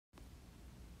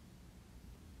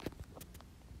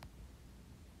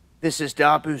This is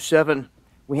Dabu 7.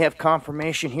 We have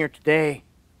confirmation here today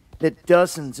that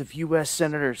dozens of U.S.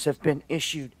 senators have been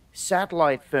issued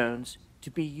satellite phones to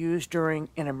be used during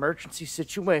an emergency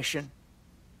situation.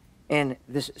 And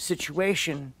this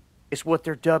situation is what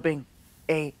they're dubbing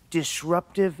a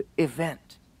disruptive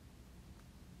event.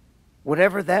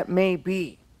 Whatever that may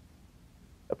be.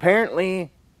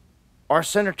 Apparently, our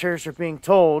senators are being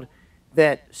told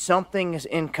that something is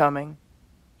incoming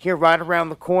here right around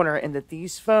the corner, and that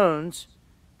these phones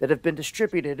that have been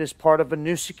distributed as part of a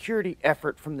new security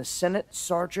effort from the Senate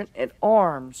Sergeant at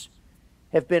Arms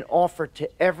have been offered to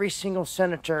every single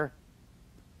senator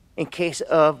in case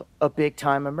of a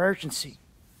big-time emergency.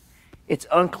 It's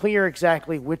unclear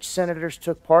exactly which senators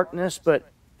took part in this,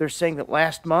 but they're saying that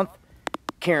last month,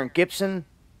 Karen Gibson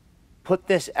put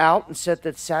this out and said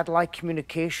that satellite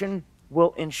communication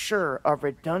will ensure a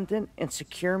redundant and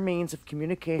secure means of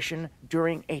communication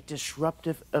during a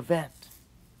disruptive event.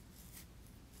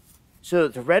 So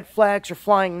the red flags are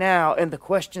flying now, and the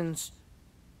questions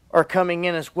are coming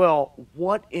in as well.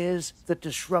 What is the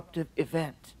disruptive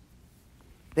event?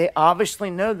 They obviously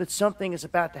know that something is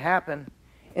about to happen,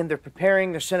 and they're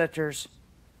preparing their senators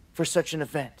for such an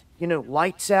event. You know,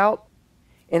 lights out,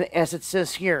 and as it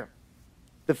says here,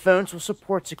 the phones will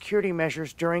support security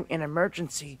measures during an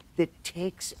emergency that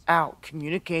takes out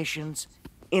communications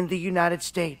in the United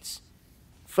States.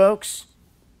 Folks,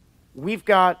 we've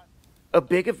got a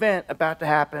big event about to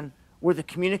happen where the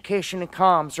communication and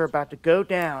comms are about to go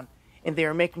down, and they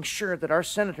are making sure that our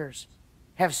senators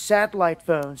have satellite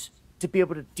phones to be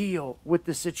able to deal with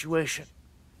the situation.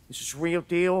 This is real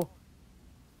deal.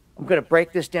 I'm going to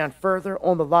break this down further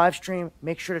on the live stream.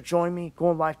 Make sure to join me.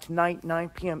 Going live tonight, 9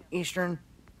 p.m. Eastern.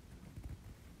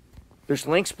 There's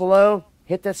links below.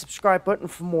 Hit that subscribe button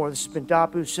for more. This has been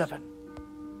Dabu 7.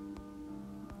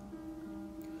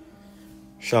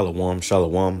 Shalom,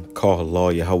 shalom. Call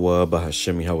halal, YAHAWAH,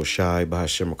 BAHASHAM, YAHAWASHI,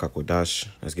 BAHASHAM, QADASH.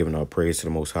 That's giving all praise to the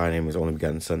Most High. Name is only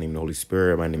begotten Son, named the Holy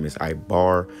Spirit. My name is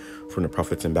Ibar from the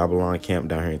Prophets in Babylon camp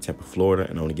down here in Tampa, Florida.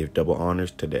 And I only give double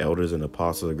honors to the elders and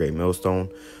apostles of Great Millstone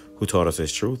who taught us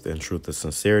His truth and truth of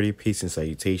sincerity. Peace and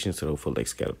salutations to the full lake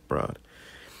scattered abroad.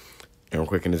 And real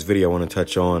quick in this video, I want to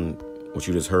touch on what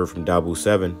you just heard from Dabu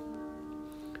 7.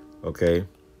 Okay.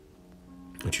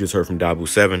 What you just heard from Dabu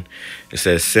 7. It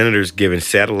says senators given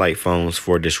satellite phones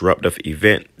for a disruptive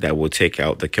event that will take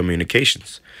out the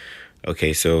communications.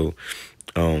 Okay, so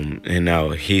and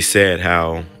now he said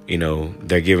how, you know,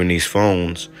 they're giving these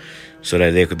phones so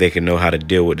that they can know how to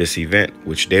deal with this event,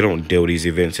 which they don't deal with these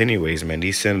events anyways, man.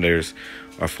 These senators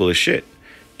are full of shit.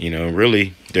 You know,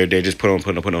 really, they're just putting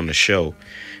on the show.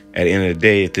 At the end of the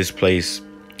day,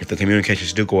 if the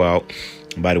communications do go out,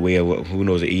 by the way, who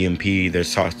knows, the EMP, they're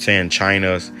saying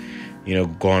China's, you know,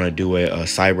 going to do a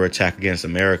cyber attack against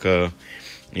America.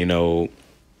 You know,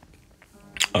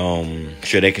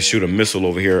 sure, they can shoot a missile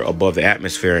over here above the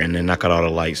atmosphere and then knock out all the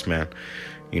lights, man.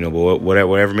 You know, but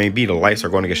whatever it may be, the lights are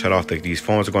going to get shut off. These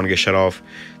phones are going to get shut off.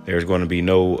 There's going to be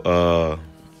no,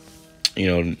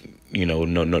 no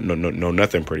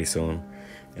nothing pretty soon.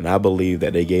 And I believe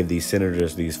that they gave these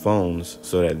senators these phones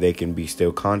so that they can be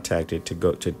still contacted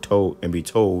and be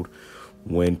told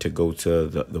when to go to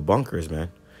the bunkers, man.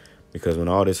 Because when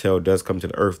all this hell does come to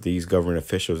the earth, these government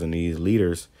officials and these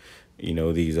leaders, you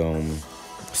know, these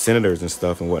senators and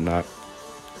stuff and whatnot,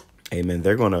 hey, man,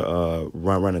 they're going to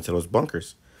run into those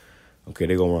bunkers. Okay,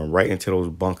 they're going to run right into those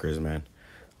bunkers, man.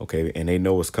 Okay, and they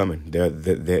know what's coming.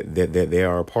 They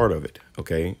are a part of it.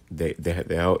 Okay,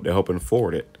 they're helping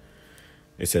forward it.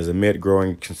 It says, amid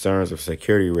growing concerns of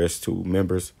security risks to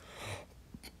members,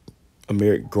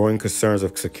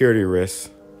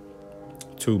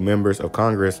 of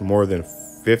Congress, more than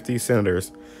 50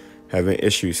 senators have been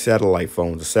issued satellite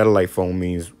phones. A satellite phone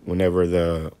means whenever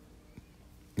the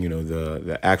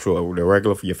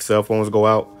regular your cell phones go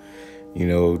out, you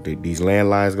know, these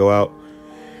landlines go out,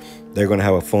 they're going to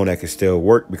have a phone that can still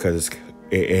work because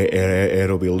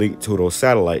it'll be linked to those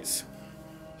satellites.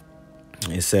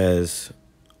 It says,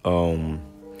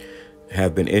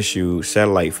 have been issued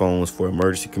satellite phones for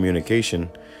emergency communication.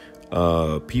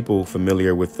 People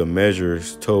familiar with the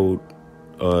measures told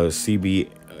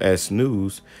CBS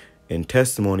News in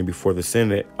testimony before the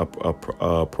Senate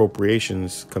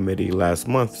Appropriations Committee last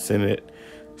month. Senate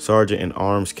Sergeant at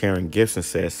Arms Karen Gibson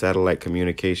said satellite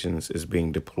communications is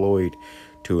being deployed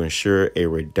to ensure a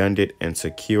redundant and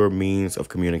secure means of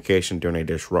communication during a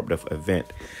disruptive event.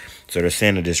 So they're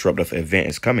saying a disruptive event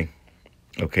is coming.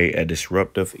 Okay, a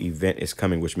disruptive event is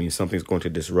coming, which means something's going to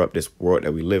disrupt this world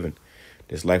that we live in,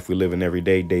 this life we live in every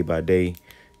day, day by day.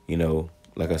 You know,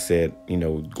 like I said,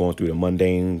 going through the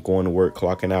mundane, going to work,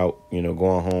 clocking out,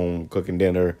 going home, cooking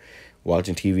dinner,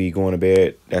 watching TV, going to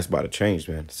bed. That's about to change,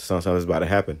 man. Something's about to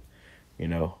happen.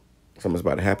 Something's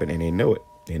about to happen, and they know it.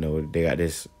 They got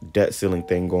this debt ceiling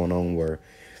thing going on where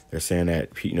they're saying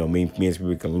that millions of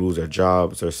people can lose their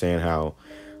jobs. They're saying how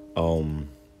you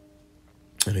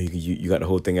got the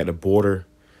whole thing at the border.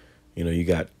 You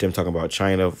got them talking about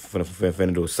China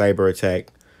finna do a cyber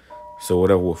attack. So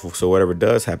whatever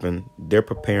does happen, they're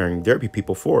preparing their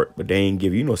people for it, but they ain't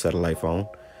give you no satellite phone.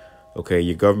 Okay,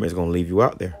 your government's gonna leave you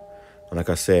out there. And like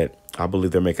I said, I believe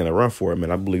they're making a run for it,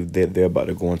 man. I believe they're about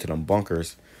to go into them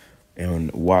bunkers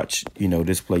and watch,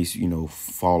 this place,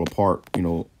 fall apart,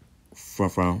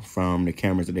 from the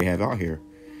cameras that they have out here.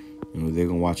 They're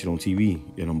gonna watch it on TV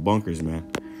in them bunkers, man.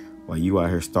 While you out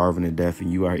here starving to death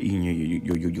and you are eating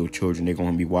your children, they're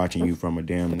gonna be watching you from a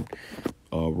damn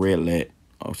red light.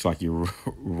 It's like your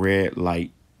red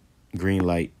light, green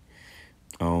light.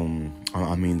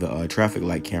 The traffic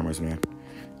light cameras, man.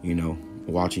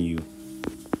 Watching you.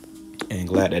 And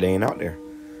glad that they ain't out there.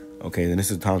 Okay, then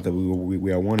this is the time that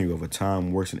we are warning you of a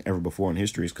time worse than ever before in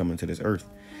history is coming to this earth.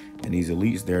 And these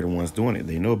elites, they're the ones doing it.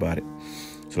 They know about it.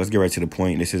 So let's get right to the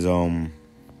point. This is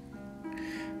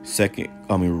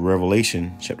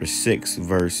Revelation chapter 6,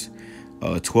 verse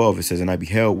 12. It says, and I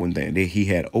beheld when he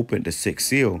had opened the sixth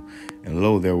seal, and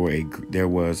lo, there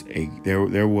was a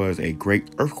great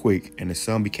earthquake, and the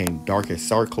sun became dark as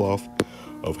sackcloth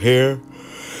of hair,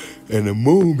 and the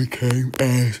moon became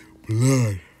as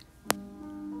blood.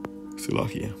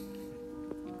 Salakia.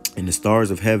 And the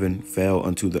stars of heaven fell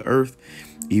unto the earth,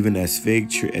 even as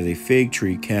a fig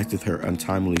tree casteth her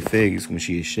untimely figs when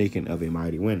she is shaken of a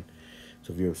mighty wind.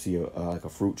 So if you ever see like a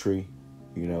fruit tree,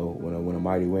 when a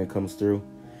mighty wind comes through,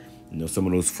 some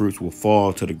of those fruits will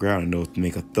fall to the ground and they'll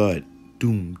make a thud.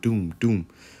 Doom, doom, doom.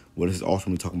 Well, this is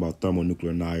ultimately talking about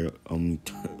thermonuclear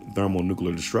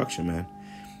destruction, man.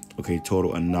 Okay,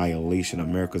 total annihilation.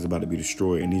 America's about to be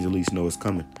destroyed, and these elites know it's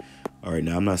coming. All right,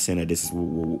 now I'm not saying that this is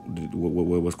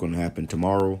what's going to happen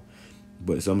tomorrow,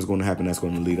 but something's going to happen that's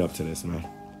going to lead up to this, man.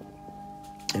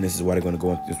 And this is why they're going to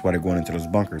go. That's why they're going into those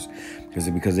bunkers,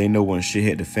 because they know when shit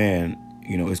hit the fan,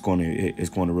 it's going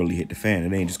to really hit the fan.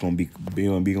 It ain't just going to be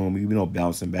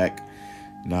bouncing back.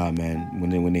 Nah, man.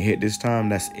 When they hit this time,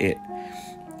 that's it.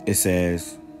 It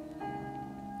says,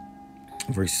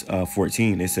 verse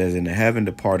 14. It says, and the heaven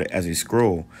departed as a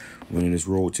scroll when it is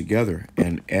rolled together,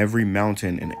 and every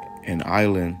mountain and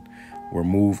island were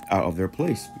moved out of their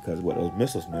place because of what those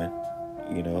missiles, man.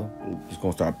 It's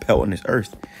gonna start pelting this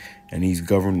earth. And these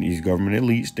government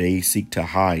elites, they seek to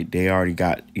hide. They already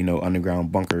got,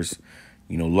 underground bunkers,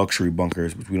 luxury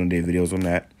bunkers, which we don't do videos on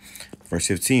that. Verse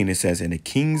 15, it says, and the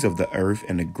kings of the earth,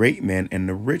 and the great men, and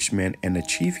the rich men, and the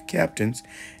chief captains,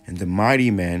 and the mighty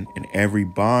men, and every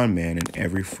bondman, and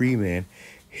every free man,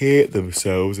 hid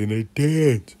themselves in the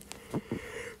dens.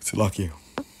 Salakia.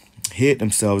 Hid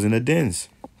themselves in the dens.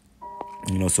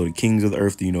 So the kings of the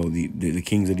earth, the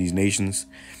kings of these nations,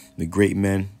 the great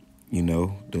men, the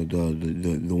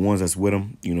ones that's with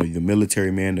them, the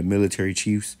military men, the military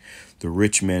chiefs, the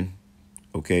rich men,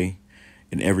 okay,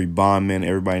 and every bondman,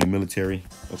 everybody in the military,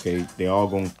 okay, they all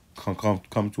gonna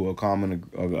come to a common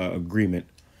agreement.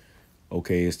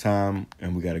 Okay, it's time,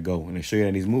 and we gotta go. And they show you that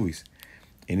in these movies.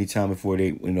 Anytime before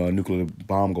a nuclear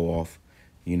bomb go off,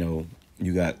 you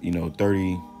got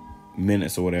 30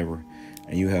 minutes or whatever,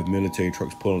 and you have military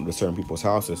trucks pulling up to certain people's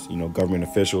houses, government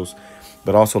officials,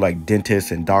 but also like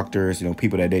dentists and doctors,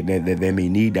 people that they may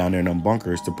need down there in them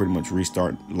bunkers to pretty much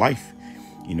restart life.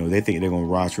 They think they're gonna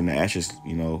rise from the ashes,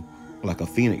 like a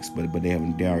phoenix, but they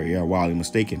are wildly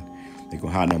mistaken. They're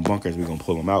gonna hide in them bunkers. We're gonna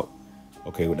pull them out,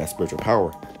 okay, with that spiritual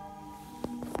power.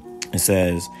 It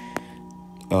says,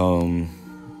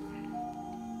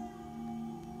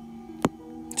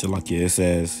 it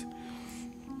says,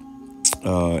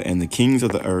 and the kings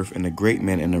of the earth, and the great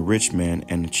men, and the rich men,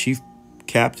 and the chief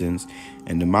captains,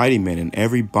 and the mighty men, and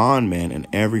every bondman, and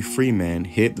every free man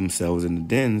hid themselves in the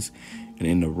dens and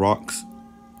in the rocks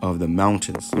of the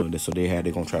mountains. So they're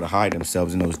going to try to hide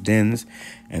themselves in those dens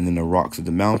and in the rocks of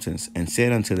the mountains, and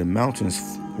said unto the mountains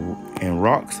and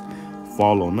rocks,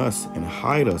 fall on us and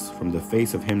hide us from the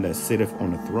face of him that sitteth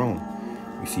on the throne.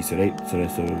 You see, so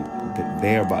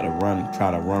they're about to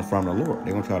try to run from the Lord.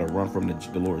 They're going to try to run from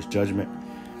the Lord's judgment.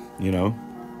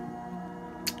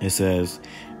 It says,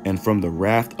 and from the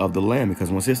wrath of the Lamb, because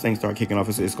once this thing start kicking off,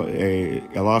 a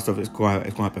lot of stuff it's going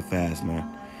to happen fast, man.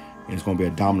 And it's going to be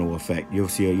a domino effect. You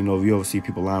ever see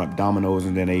people line up dominoes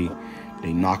and then they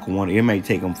knock one. It may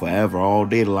take them forever, all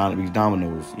day to line up these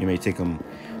dominoes. It may take them,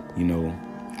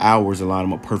 hours to line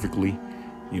them up perfectly.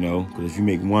 You know, because if you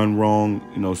make one wrong,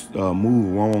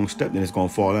 move, one wrong step, then it's gonna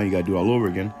fall down. You gotta do it all over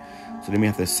again. So they may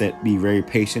have to be very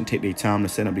patient, take their time to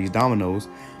set up these dominoes.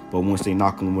 But once they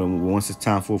knock them, once it's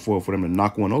time for them to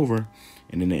knock one over,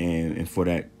 and then and for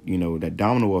that, that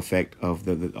domino effect of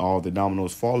all the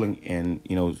dominoes falling in,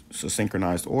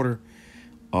 synchronized order,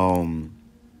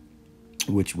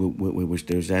 which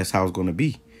that's how it's gonna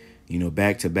be.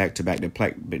 Back to back to back.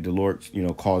 The Lord,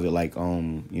 calls it like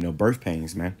birth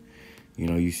pains, man.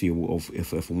 You see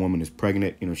if a woman is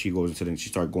pregnant, she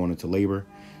start going into labor,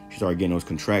 she start getting those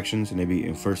contractions, and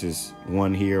and first is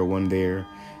one here, one there,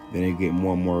 then they get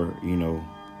more and more,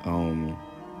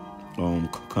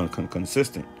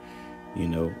 consistent,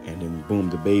 and then boom,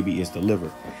 the baby is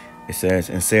delivered. It says,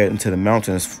 and said unto the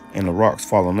mountains and the rocks,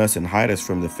 fall on us and hide us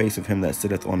from the face of him that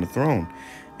sitteth on the throne,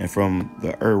 and from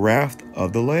the wrath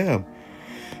of the Lamb,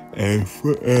 and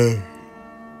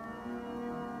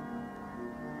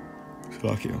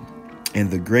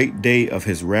the great day of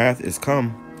his wrath is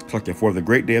come. For the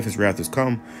great day of his wrath is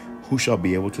come, who shall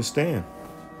be able to stand?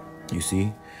 You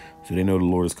see, so they know the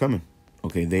Lord is coming.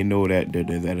 Okay, they know that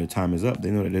the time is up. They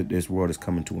know that this world is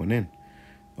coming to an end.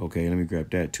 Okay, let me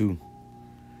grab that too.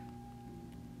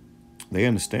 They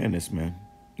understand this, man.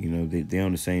 They're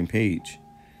on the same page.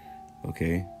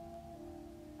 Okay.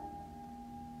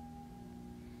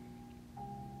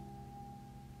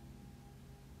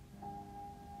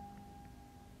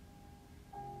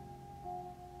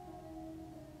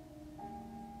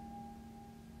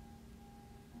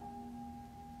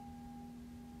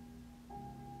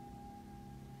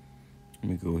 Let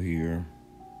me go here.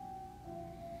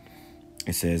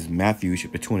 It says Matthew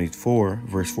chapter 24,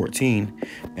 verse 14,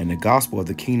 and the gospel of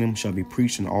the kingdom shall be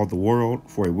preached in all the world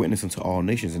for a witness unto all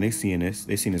nations. And they seen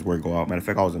this word go out. Matter of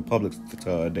fact, I was in Publix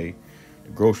today, the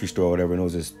grocery store or whatever, and there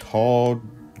was this tall,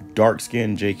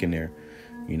 dark-skinned Jake in there.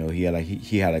 He had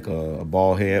like a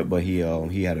bald head, but he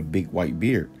had a big white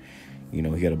beard. He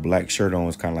had a black shirt on.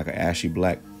 It's kind of like an ashy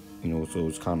black, so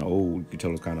it's kind of old. You can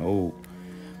tell it's kind of old.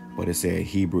 But it said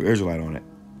Hebrew Israelite on it,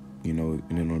 and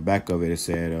then on the back of it, it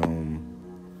said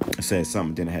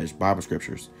something. Then it had Bible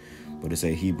scriptures, but it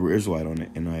said Hebrew Israelite on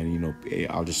it. And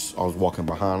I was walking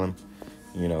behind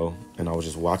him, and I was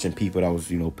just watching people that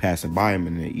was passing by him,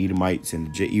 and the Edomites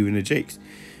and even the Jakes,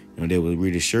 they would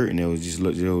read his shirt and they would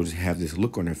just have this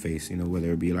look on their face,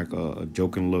 whether it be like a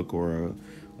joking look or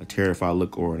a terrified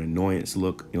look or an annoyance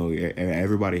look.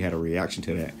 Everybody had a reaction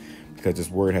to that because this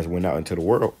word has went out into the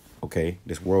world. Okay,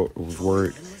 this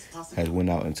word has went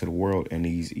out into the world, and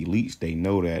these elites, they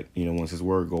know that, once this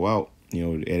word go out,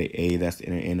 that's the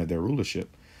end of their rulership.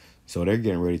 So they're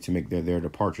getting ready to make their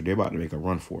departure. They're about to make a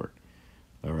run for it.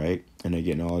 All right, and they're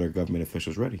getting all their government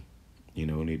officials ready.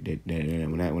 When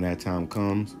that time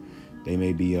comes, they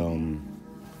may be home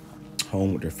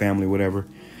with their family, whatever,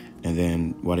 and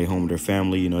then while they're home with their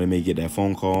family, they may get that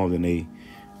phone call, then they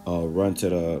run to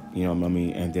the,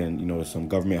 and then, some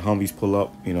government Humvees pull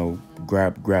up,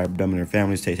 grab them and their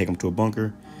families, take them to a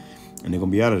bunker, and they're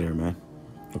going to be out of there, man.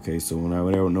 Okay, so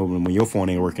when your phone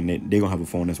ain't working, they're going to have a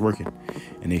phone that's working.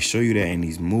 And they show you that in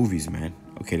these movies, man.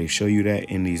 Okay, they show you that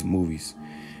in these movies.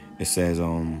 It says,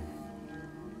 and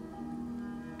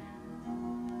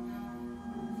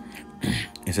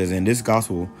this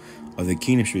gospel of the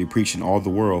kingdom shall be preached in all the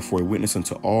world for a witness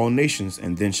unto all nations,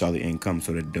 and then shall the end come.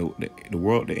 So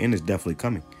the end is definitely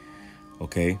coming.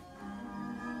 Okay,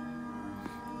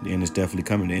 the end is definitely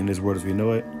coming. The end of this world as we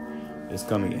know it is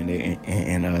coming, and they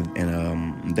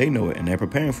know it, and they're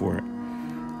preparing for it.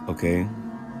 Okay,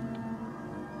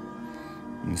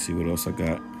 let me see what else I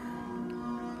got.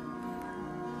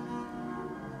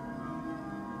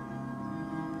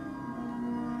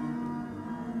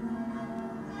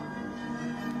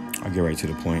 I'll get right to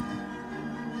the point.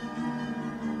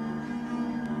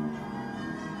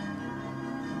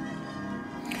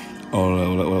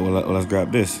 Let's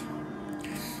grab this.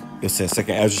 It says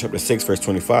 2 Ezra chapter 6, verse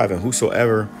 25, and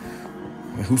whosoever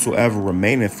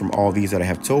remaineth from all these that I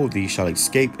have told thee shall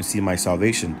escape and see my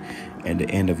salvation and the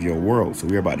end of your world. So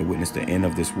we're about to witness the end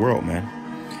of this world, man.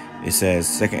 It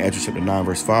says 2 Ezra chapter 9,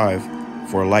 verse 5,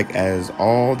 for like as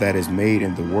all that is made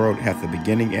in the world hath a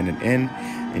beginning and an end,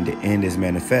 and the end is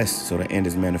manifest. So the end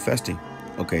is manifesting.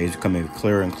 Okay, it's becoming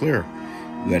clearer and clearer.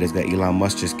 That is that Elon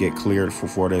Musk just get cleared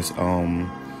for this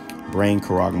brain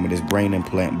corrogament, this brain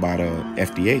implant by the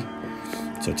FDA.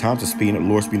 So times are speeding up,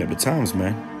 Lord speeding up the times,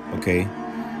 man. Okay,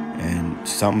 and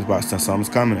something's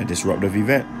coming, a disruptive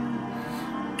event.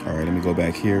 All right, let me go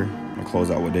back here. I'll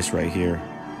close out with this right here.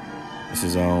 This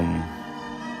is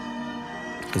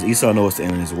because Esau knows the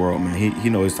end of this world, man. He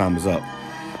knows his time is up.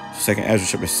 Second Ezra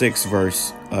chapter 6,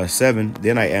 verse 7.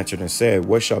 Then I answered and said,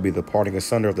 what shall be the parting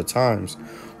asunder of the times?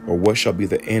 Or what shall be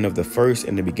the end of the first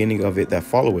and the beginning of it that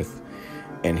followeth?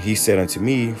 And he said unto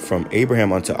me, from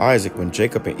Abraham unto Isaac, when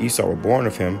Jacob and Esau were born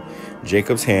of him,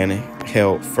 Jacob's hand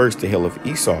held first the heel of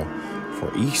Esau.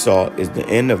 For Esau is the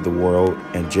end of the world,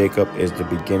 and Jacob is the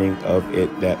beginning of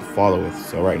it that followeth.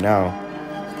 So right now,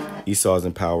 Esau is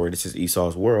in power. This is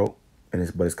Esau's world,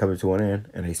 but it's coming to an end,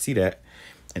 and they see that.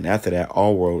 And after that,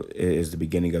 our world is the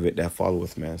beginning of it that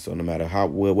followeth, man. So no matter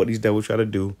what these devils try to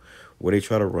do, where they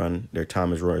try to run, their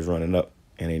time is running up,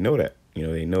 and they know that.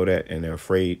 They know that, and they're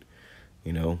afraid.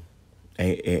 And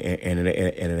it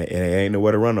ain't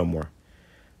nowhere to run no more.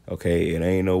 Okay, it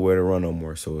ain't nowhere to run no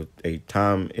more. So a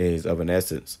time is of an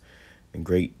essence, and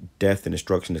great death and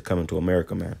destruction is coming to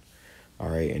America, man. All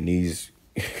right, and these,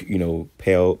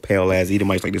 pale ass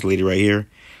Edomites like this lady right here.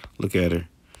 Look at her.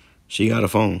 She got a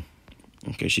phone.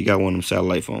 Okay, she got one of them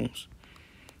satellite phones.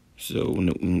 So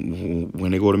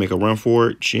when they go to make a run for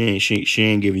it, she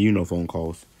ain't giving you no phone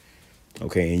calls.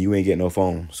 Okay, and you ain't getting no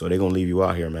phone. So they're gonna leave you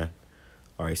out here, man.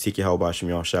 All right, seek Yahawah, BAHASHAM,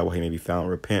 YAHAWASHI, may be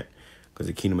found, repent, because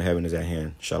the kingdom of heaven is at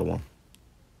hand. Shalom.